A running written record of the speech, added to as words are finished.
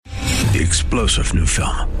The explosive new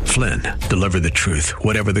film, Flynn, deliver the truth,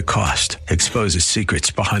 whatever the cost. Exposes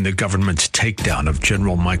secrets behind the government's takedown of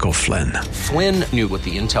General Michael Flynn. Flynn knew what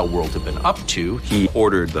the intel world had been up to. He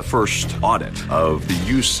ordered the first audit of the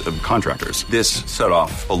use of contractors. This set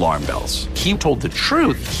off alarm bells. He told the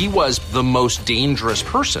truth. He was the most dangerous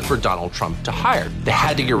person for Donald Trump to hire. They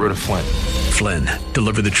had to get rid of Flynn. Flynn,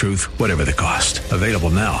 deliver the truth, whatever the cost. Available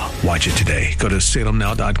now. Watch it today. Go to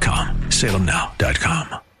salemnow.com.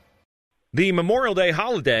 salemnow.com. The Memorial Day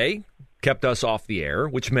holiday kept us off the air,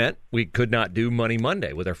 which meant we could not do Money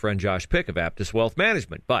Monday with our friend Josh Pick of Aptus Wealth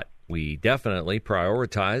Management. But we definitely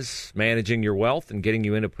prioritize managing your wealth and getting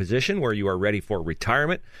you in a position where you are ready for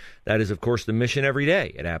retirement. That is, of course, the mission every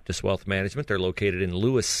day at Aptus Wealth Management. They're located in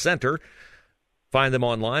Lewis Center. Find them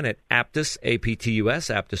online at Aptus, A-P-T-U-S,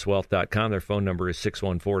 aptuswealth.com. Their phone number is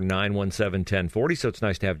 614-917-1040. So it's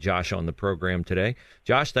nice to have Josh on the program today.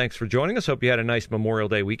 Josh, thanks for joining us. Hope you had a nice Memorial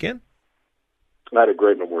Day weekend. I had a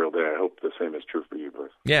great Memorial Day. I hope the same is true for you,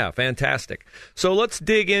 Bruce. Yeah, fantastic. So let's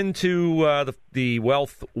dig into the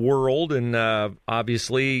wealth world. And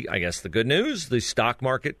obviously, I guess the good news, the stock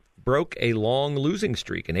market broke a long losing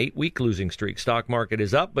streak, an 8-week losing streak. Stock market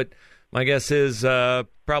is up, but my guess is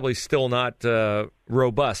probably still not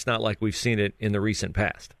robust, not like we've seen it in the recent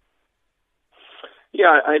past.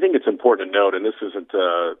 Yeah, I think it's important to note, and this isn't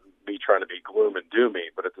me trying to be gloom and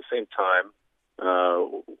doomy, but at the same time,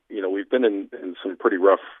 we've been in some pretty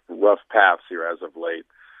rough paths here as of late.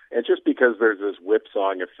 And just because there's this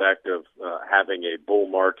whipsawing effect of having a bull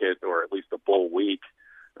market or at least a bull week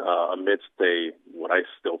amidst what I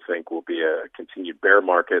still think will be a continued bear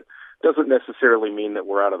market doesn't necessarily mean that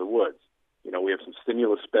we're out of the woods. We have some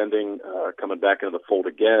stimulus spending coming back into the fold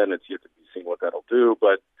again. It's yet to be seen what that'll do.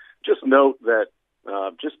 But just note that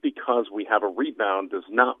just because we have a rebound does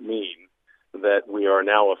not mean that we are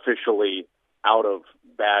now officially out of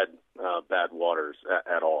bad waters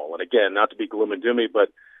at all. And again, not to be gloom and doomy, but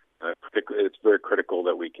it's very critical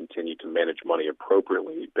that we continue to manage money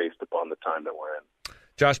appropriately based upon the time that we're in.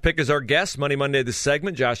 Josh Pick is our guest. Money Monday, this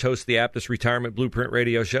segment. Josh hosts the Aptus Retirement Blueprint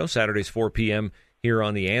radio show, Saturdays 4 p.m. here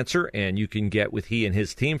on The Answer, and you can get with he and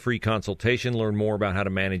his team free consultation, learn more about how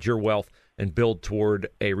to manage your wealth and build toward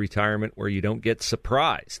a retirement where you don't get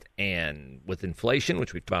surprised. And with inflation,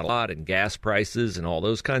 which we've talked about a lot, and gas prices and all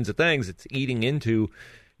those kinds of things, it's eating into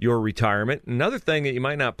your retirement. Another thing that you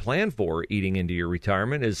might not plan for eating into your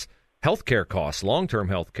retirement is healthcare costs, long-term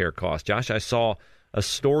healthcare costs. Josh, I saw a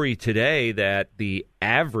story today that the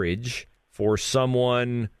average for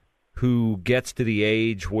someone who gets to the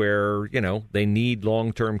age where, they need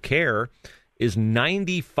long-term care is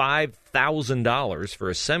 $95,000 for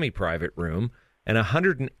a semi-private room and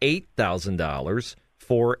 $108,000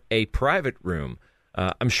 for a private room.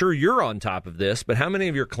 I'm sure you're on top of this, but how many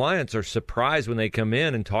of your clients are surprised when they come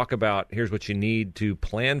in and talk about, here's what you need to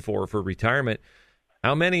plan for retirement?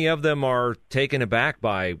 How many of them are taken aback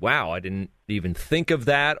by, wow, I didn't even think of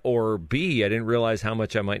that, or B, I didn't realize how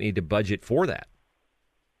much I might need to budget for that?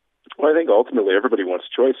 Well, I think ultimately everybody wants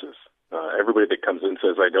choices. Everybody that comes in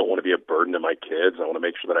says, I don't want to be a burden to my kids. I want to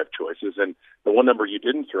make sure that I have choices. And the one number you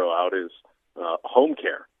didn't throw out is home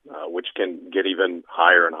care, which can get even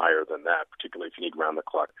higher and higher than that, particularly if you need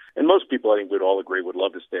round-the-clock. And most people, I think, would all agree, would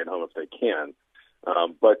love to stay at home if they can.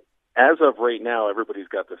 But as of right now, everybody's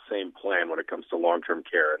got the same plan when it comes to long-term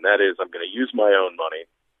care, and that is I'm going to use my own money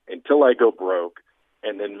until I go broke,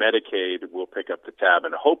 and then Medicaid will pick up the tab,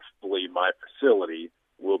 and hopefully my facility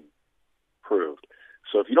will be approved.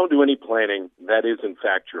 So if you don't do any planning, that is, in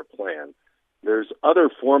fact, your plan. There's other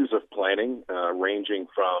forms of planning, ranging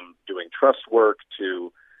from doing trust work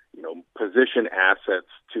to, position assets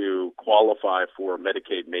to qualify for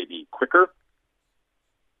Medicaid maybe quicker,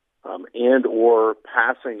 and or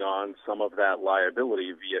passing on some of that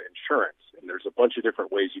liability via insurance. And there's a bunch of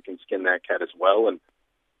different ways you can skin that cat as well, and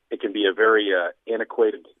it can be a very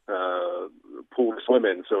antiquated pool to swim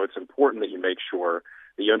in. So it's important that you make sure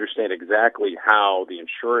that you understand exactly how the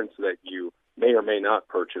insurance that you may or may not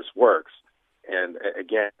purchase works. And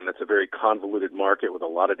again, that's a very convoluted market with a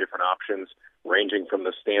lot of different options, ranging from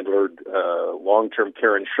the standard long-term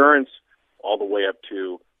care insurance all the way up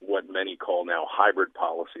to what many call now hybrid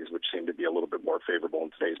policies, which seem to be a little bit more favorable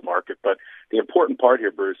in today's market. But the important part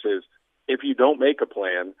here, Bruce, is if you don't make a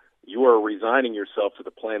plan, you are resigning yourself to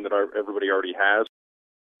the plan that everybody already has.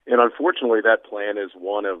 And unfortunately, that plan is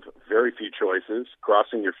one of very few choices,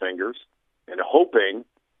 crossing your fingers and hoping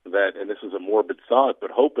that, and this is a morbid thought, but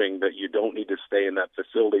hoping that you don't need to stay in that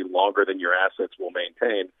facility longer than your assets will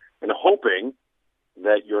maintain, and hoping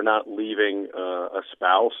that you're not leaving a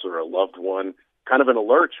spouse or a loved one kind of in a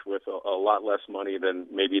lurch with a lot less money than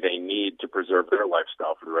maybe they need to preserve their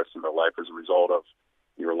lifestyle for the rest of their life as a result of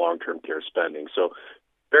your long-term care spending. So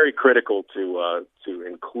very critical to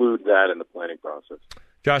include that in the planning process.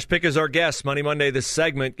 Josh Pick is our guest. Money Monday, this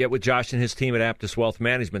segment. Get with Josh and his team at Aptus Wealth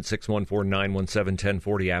Management, 614-917-1040,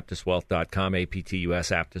 aptuswealth.com,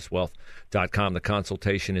 APTUS, aptuswealth.com. The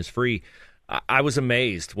consultation is free. I was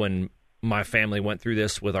amazed when my family went through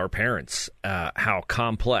this with our parents, how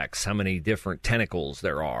complex, how many different tentacles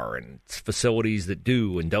there are, and facilities that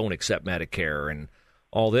do and don't accept Medicare and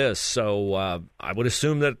all this. So I would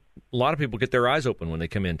assume that a lot of people get their eyes open when they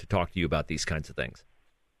come in to talk to you about these kinds of things.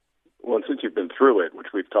 Well, and since you've been through it, which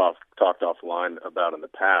we've talked offline about in the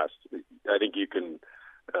past, I think you can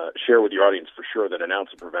share with your audience for sure that an ounce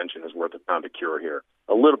of prevention is worth a pound of cure here.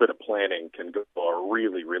 A little bit of planning can go a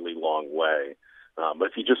really, really long way. But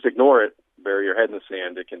if you just ignore it, bury your head in the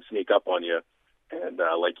sand, it can sneak up on you. And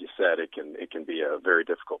like you said, it can be a very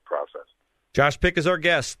difficult process. Josh Pick is our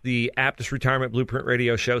guest. The Aptus Retirement Blueprint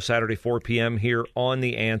Radio Show, Saturday, 4 p.m. here on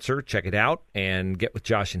The Answer. Check it out and get with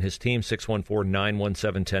Josh and his team,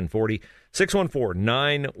 614-917-1040,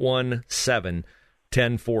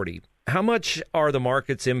 614-917-1040. How much are the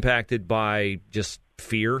markets impacted by just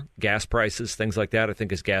fear, gas prices, things like that? I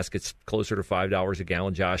think as gas gets closer to $5 a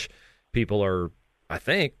gallon, Josh, people are, I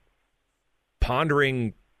think,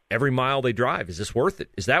 pondering every mile they drive. Is this worth it?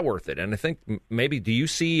 Is that worth it? And I think maybe, do you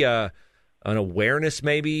see an awareness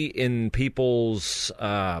maybe in people's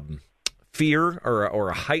fear or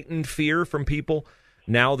a heightened fear from people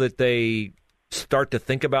now that they start to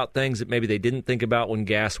think about things that maybe they didn't think about when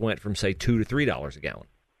gas went from, say, $2 to $3 a gallon?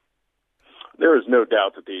 There is no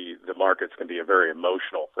doubt that the markets can be a very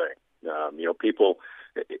emotional thing. People,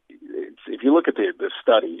 if you look at the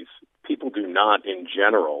studies, people do not, in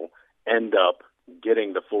general, end up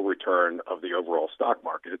getting the full return of the overall stock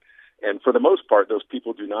market. And for the most part, those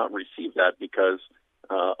people do not receive that because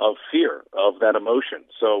of fear, of that emotion.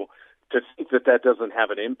 So to think that doesn't have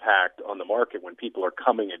an impact on the market when people are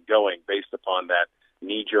coming and going based upon that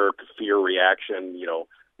knee-jerk fear reaction,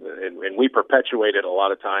 and we perpetuate it a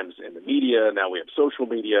lot of times in the media. Now we have social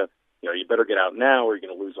media. You better get out now or you're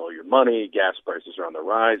going to lose all your money. Gas prices are on the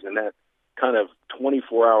rise. And that kind of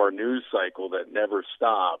 24-hour news cycle that never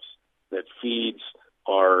stops, that feeds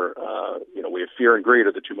our, we have fear and greed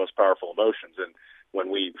are the two most powerful emotions. And when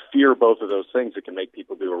we fear both of those things, it can make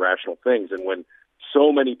people do irrational things. And when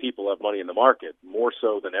so many people have money in the market, more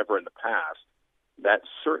so than ever in the past, that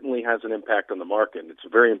certainly has an impact on the market. And it's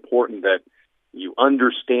very important that you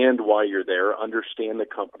understand why you're there, understand the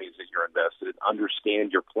companies that you're invested in,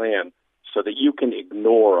 understand your plan so that you can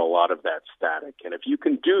ignore a lot of that static. And if you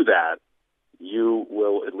can do that, you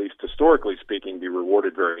will, at least historically speaking, be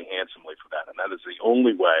rewarded very handsomely for that. And that is the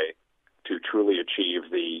only way to truly achieve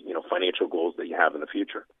the financial goals that you have in the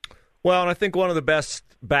future. Well, and I think one of the best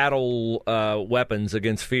battle weapons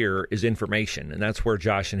against fear is information, and that's where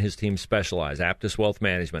Josh and his team specialize. Aptus Wealth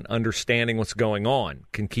Management, understanding what's going on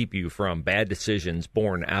can keep you from bad decisions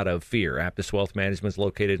born out of fear. Aptus Wealth Management is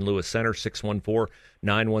located in Lewis Center,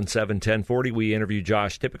 614-917-1040. We interview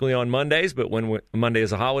Josh typically on Mondays, but when Monday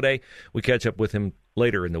is a holiday, we catch up with him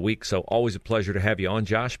later in the week. So always a pleasure to have you on,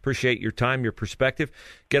 Josh. Appreciate your time, your perspective.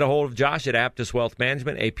 Get a hold of Josh at Aptus Wealth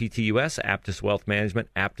Management, APTUS, Aptus Wealth Management,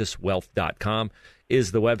 aptuswealth.com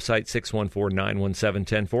is the website,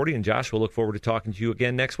 614-917-1040. And Josh, we'll look forward to talking to you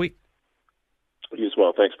again next week. You as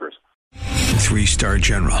well. Thanks, Bruce. 3-star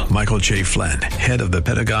General Michael J. Flynn, head of the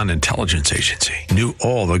Pentagon Intelligence Agency, knew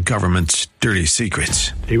all the government's dirty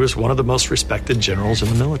secrets. He was one of the most respected generals in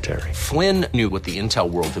the military. Flynn knew what the intel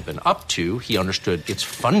world had been up to. He understood its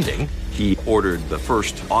funding. He ordered the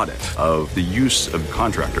first audit of the use of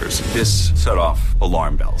contractors. This set off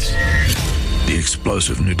alarm bells. The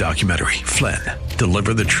explosive new documentary, Flynn,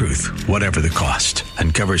 Deliver the Truth, Whatever the Cost,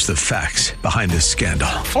 uncovers the facts behind this scandal.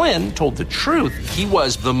 Flynn told the truth. He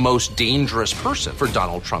was the most dangerous person for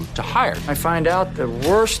Donald Trump to hire. I find out the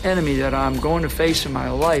worst enemy that I'm going to face in my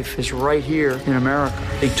life is right here in America.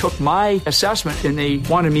 They took my assessment and they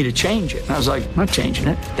wanted me to change it. And I was like, I'm not changing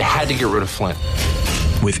it. They had to get rid of Flynn.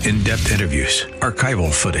 With in-depth interviews,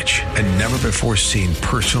 archival footage, and never-before-seen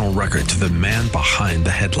personal records of the man behind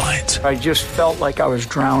the headlines. I just felt like I was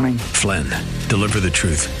drowning. Flynn, Deliver the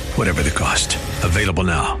Truth, Whatever the Cost. Available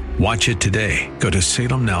now. Watch it today. Go to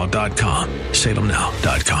salemnow.com.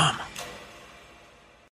 salemnow.com.